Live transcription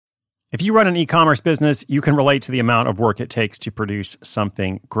If you run an e-commerce business, you can relate to the amount of work it takes to produce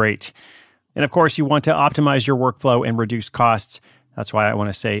something great. And of course, you want to optimize your workflow and reduce costs. That's why I want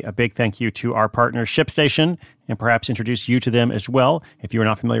to say a big thank you to our partner, ShipStation, and perhaps introduce you to them as well. If you are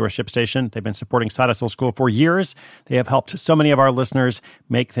not familiar with ShipStation, they've been supporting Side Hustle School for years. They have helped so many of our listeners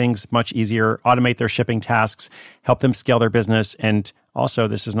make things much easier, automate their shipping tasks, help them scale their business, and also,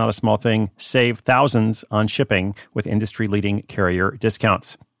 this is not a small thing, save thousands on shipping with industry-leading carrier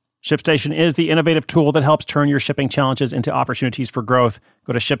discounts. ShipStation is the innovative tool that helps turn your shipping challenges into opportunities for growth.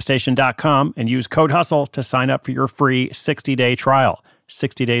 Go to ShipStation.com and use code HUSTLE to sign up for your free 60-day trial.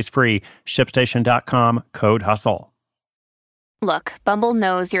 60 days free. ShipStation.com, code HUSTLE. Look, Bumble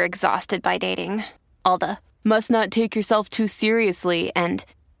knows you're exhausted by dating. All the, must not take yourself too seriously, and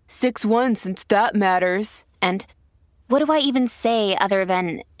 6'1" since that matters. And what do I even say other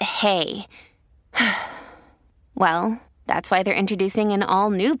than, hey? Well, that's why they're introducing an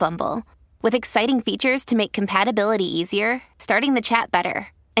all-new Bumble, with exciting features to make compatibility easier, starting the chat better,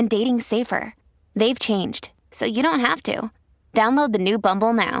 and dating safer. They've changed, so you don't have to. Download the new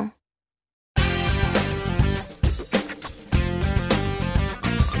Bumble now.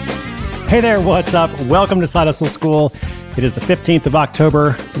 Hey there, what's up? Welcome to Side Hustle School. It is the 15th of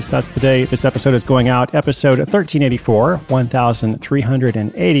October. At least that's the day this episode is going out. Episode 1384,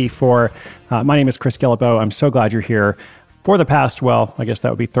 1384. My name is Chris Guillebeau. I'm so glad you're here. For the past, well, I guess that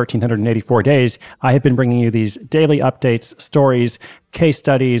would be 1,384 days, I have been bringing you these daily updates, stories, case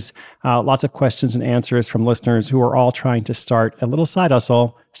studies, lots of questions and answers from listeners who are all trying to start a little side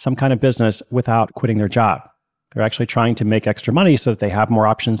hustle, some kind of business without quitting their job. They're actually trying to make extra money so that they have more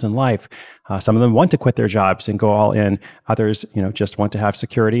options in life. Some of them want to quit their jobs and go all in. Others, just want to have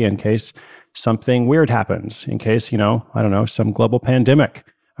security in case something weird happens, in case, some global pandemic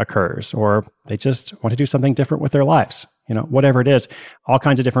occurs, or they just want to do something different with their lives. Whatever it is, all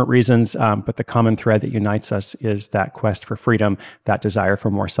kinds of different reasons. But the common thread that unites us is that quest for freedom, that desire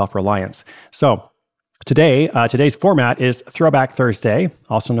for more self-reliance. So today's format is Throwback Thursday,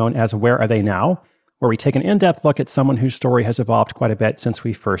 also known as Where Are They Now?, where we take an in-depth look at someone whose story has evolved quite a bit since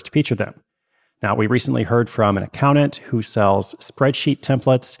we first featured them. Now, we recently heard from an accountant who sells spreadsheet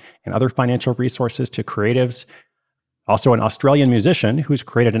templates and other financial resources to creatives. Also, an Australian musician who's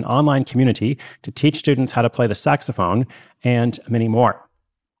created an online community to teach students how to play the saxophone, and many more.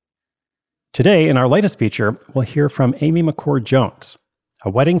 Today, in our latest feature, we'll hear from Amy McCord-Jones,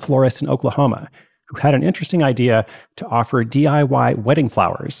 a wedding florist in Oklahoma, who had an interesting idea to offer DIY wedding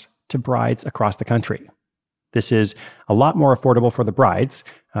flowers to brides across the country. This is a lot more affordable for the brides,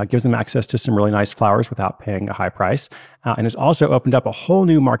 gives them access to some really nice flowers without paying a high price, and has also opened up a whole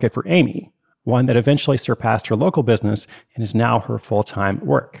new market for Amy, one that eventually surpassed her local business and is now her full-time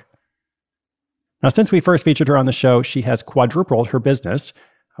work. Now, since we first featured her on the show, she has quadrupled her business.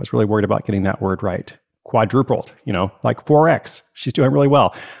 I was really worried about getting that word right. Quadrupled, like 4x. She's doing really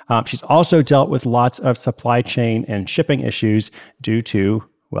well. She's also dealt with lots of supply chain and shipping issues due to,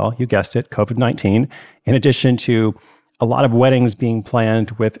 well, you guessed it, COVID-19, in addition to a lot of weddings being planned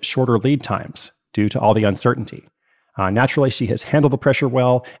with shorter lead times due to all the uncertainty. Naturally, she has handled the pressure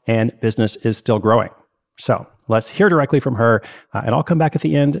well, and business is still growing. So let's hear directly from her, and I'll come back at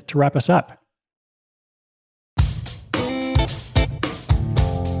the end to wrap us up.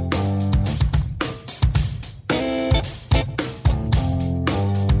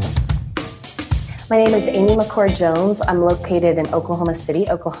 My name is Amy McCord-Jones. I'm located in Oklahoma City,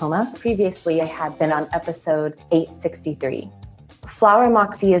 Oklahoma. Previously, I had been on episode 863. Flower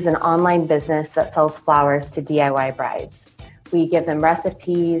Moxie is an online business that sells flowers to DIY brides. We give them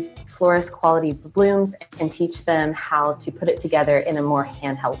recipes, florist quality blooms, and teach them how to put it together in a more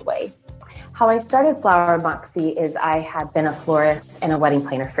handheld way. How I started Flower Moxie is I had been a florist and a wedding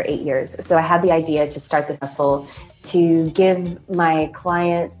planner for 8 years. So I had the idea to start this hustle to give my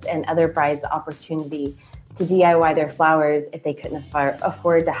clients and other brides the opportunity to DIY their flowers if they couldn't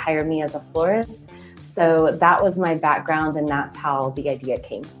afford to hire me as a florist. So that was my background, and that's how the idea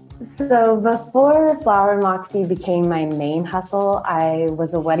came. So before Flower Moxie became my main hustle, I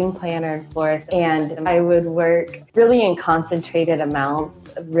was a wedding planner and florist, and I would work really in concentrated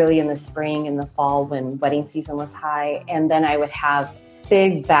amounts, really in the spring and the fall when wedding season was high. And then I would have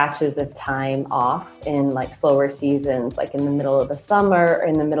big batches of time off in like slower seasons, like in the middle of the summer or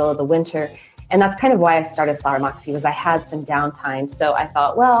in the middle of the winter. And that's kind of why I started Flower Moxie, was I had some downtime. So I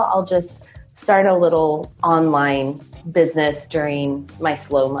thought, well, I'll just start a little online business during my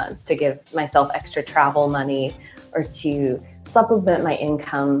slow months to give myself extra travel money or to supplement my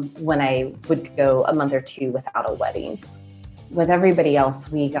income when I would go a month or two without a wedding. With everybody else,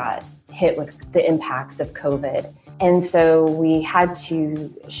 we got hit with the impacts of COVID. And so we had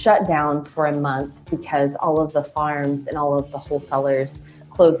to shut down for a month because all of the farms and all of the wholesalers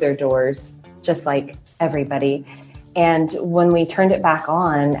closed their doors, just like everybody. And when we turned it back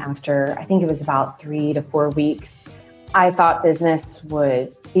on after, I think it was about 3 to 4 weeks, I thought business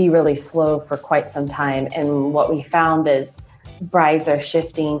would be really slow for quite some time. And what we found is brides are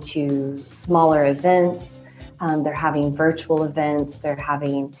shifting to smaller events. They're having virtual events. They're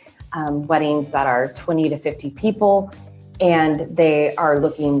having weddings that are 20 to 50 people, and they are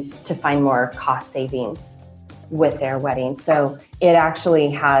looking to find more cost savings with their wedding. So it actually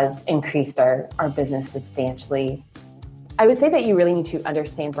has increased our business substantially. I would say that you really need to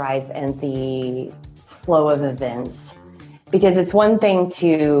understand brides and the flow of events, because it's one thing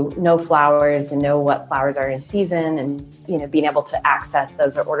to know flowers and know what flowers are in season and being able to access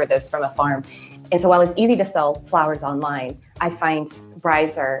those or order those from a farm. And so while it's easy to sell flowers online, I find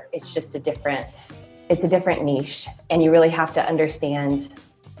brides it's a different niche. And you really have to understand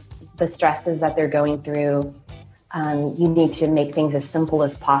the stresses that they're going through. You need to make things as simple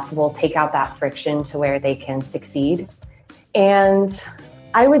as possible, take out that friction to where they can succeed. And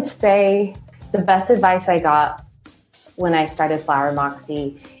I would say the best advice I got when I started Flower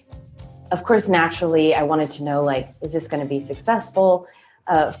Moxie, of course, naturally, I wanted to know, is this going to be successful?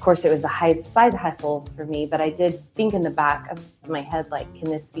 Of course, it was a side hustle for me, but I did think in the back of my head, can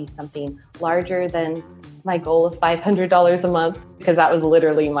this be something larger than my goal of $500 a month? Because that was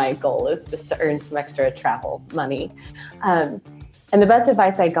literally my goal, is just to earn some extra travel money. And the best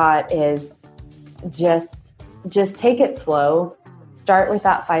advice I got is just take it slow, start with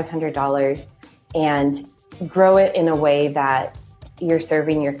that $500 and grow it in a way that you're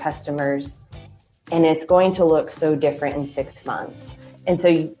serving your customers, and it's going to look so different in 6 months. And so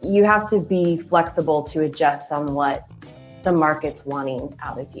you have to be flexible to adjust on what the market's wanting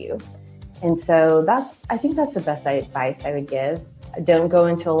out of you. And so I think that's the best advice I would give. Don't go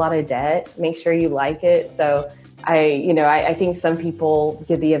into a lot of debt. Make sure you like it. So I think some people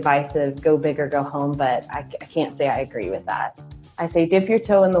give the advice of go big or go home, but I can't say I agree with that. I say dip your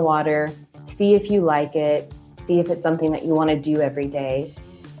toe in the water, see if you like it, see if it's something that you want to do every day.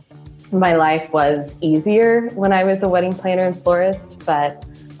 My life was easier when I was a wedding planner and florist, but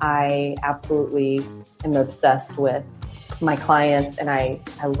I absolutely am obsessed with my clients and I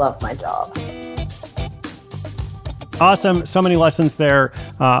love my job. Awesome. So many lessons there.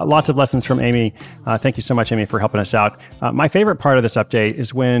 Lots of lessons from Amy. Thank you so much, Amy, for helping us out. My favorite part of this update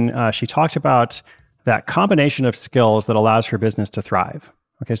is when she talked about that combination of skills that allows her business to thrive.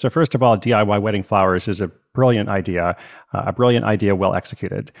 Okay, so first of all, DIY wedding flowers is a brilliant idea well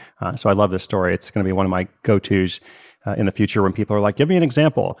executed. So I love this story. It's going to be one of my go-tos in the future when people are like, give me an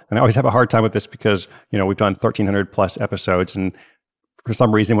example. And I always have a hard time with this because, we've done 1,300 plus episodes. And for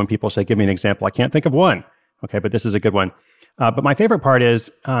some reason, when people say, give me an example, I can't think of one. Okay, but this is a good one. But my favorite part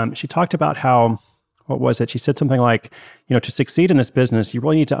is she talked about how, what was it? She said something like, to succeed in this business, you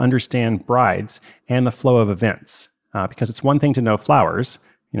really need to understand brides and the flow of events. Because it's one thing to know flowers,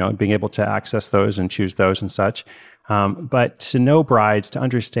 being able to access those and choose those and such. But to know brides, to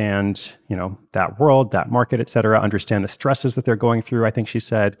understand, that world, that market, et cetera, understand the stresses that they're going through, I think she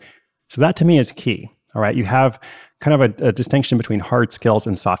said. So that to me is key. All right. You have kind of a distinction between hard skills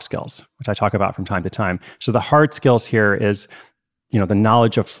and soft skills, which I talk about from time to time. So the hard skills here is, the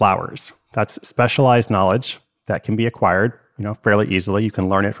knowledge of flowers. That's specialized knowledge that can be acquired, fairly easily. You can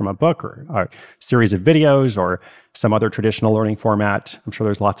learn it from a book or a series of videos or some other traditional learning format. I'm sure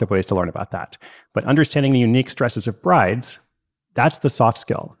there's lots of ways to learn about that. But understanding the unique stresses of brides, that's the soft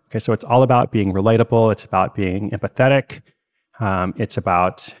skill. Okay, so it's all about being relatable. It's about being empathetic. It's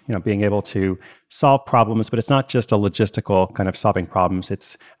about being able to solve problems, but it's not just a logistical kind of solving problems.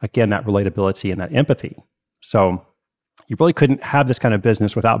 It's, again, that relatability and that empathy. So you really couldn't have this kind of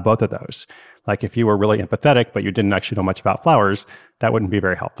business without both of those. Like if you were really empathetic, but you didn't actually know much about flowers, that wouldn't be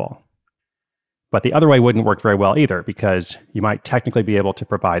very helpful. But the other way wouldn't work very well either, because you might technically be able to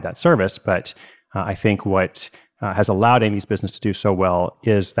provide that service. But I think what has allowed Amy's business to do so well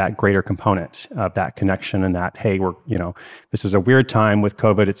is that greater component of that connection and that, hey, this is a weird time with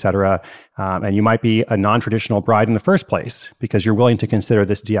COVID, et cetera. And you might be a non-traditional bride in the first place because you're willing to consider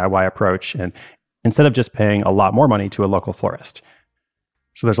this DIY approach and instead of just paying a lot more money to a local florist.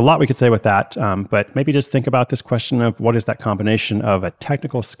 So there's a lot we could say with that, but maybe just think about this question of what is that combination of a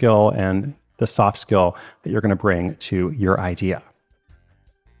technical skill and the soft skill that you're going to bring to your idea.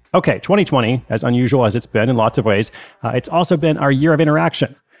 Okay, 2020, as unusual as it's been in lots of ways, it's also been our year of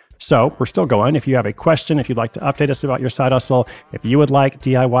interaction. So we're still going. If you have a question, if you'd like to update us about your side hustle, if you would like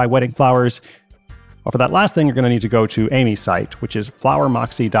DIY wedding flowers, Well, for that last thing, you're going to need to go to Amy's site, which is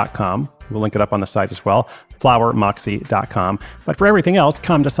flowermoxie.com. We'll link it up on the site as well, flowermoxie.com. But for everything else,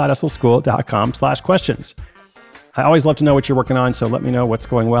 come to sidehustleschool.com/questions. I always love to know what you're working on, so let me know what's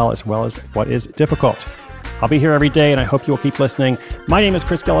going well as what is difficult. I'll be here every day, and I hope you will keep listening. My name is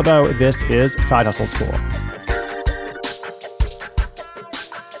Chris Guillebeau. This is Side Hustle School.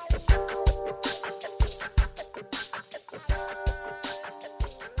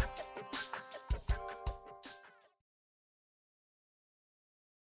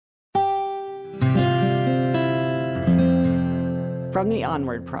 From the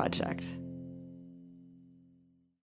Onward Project.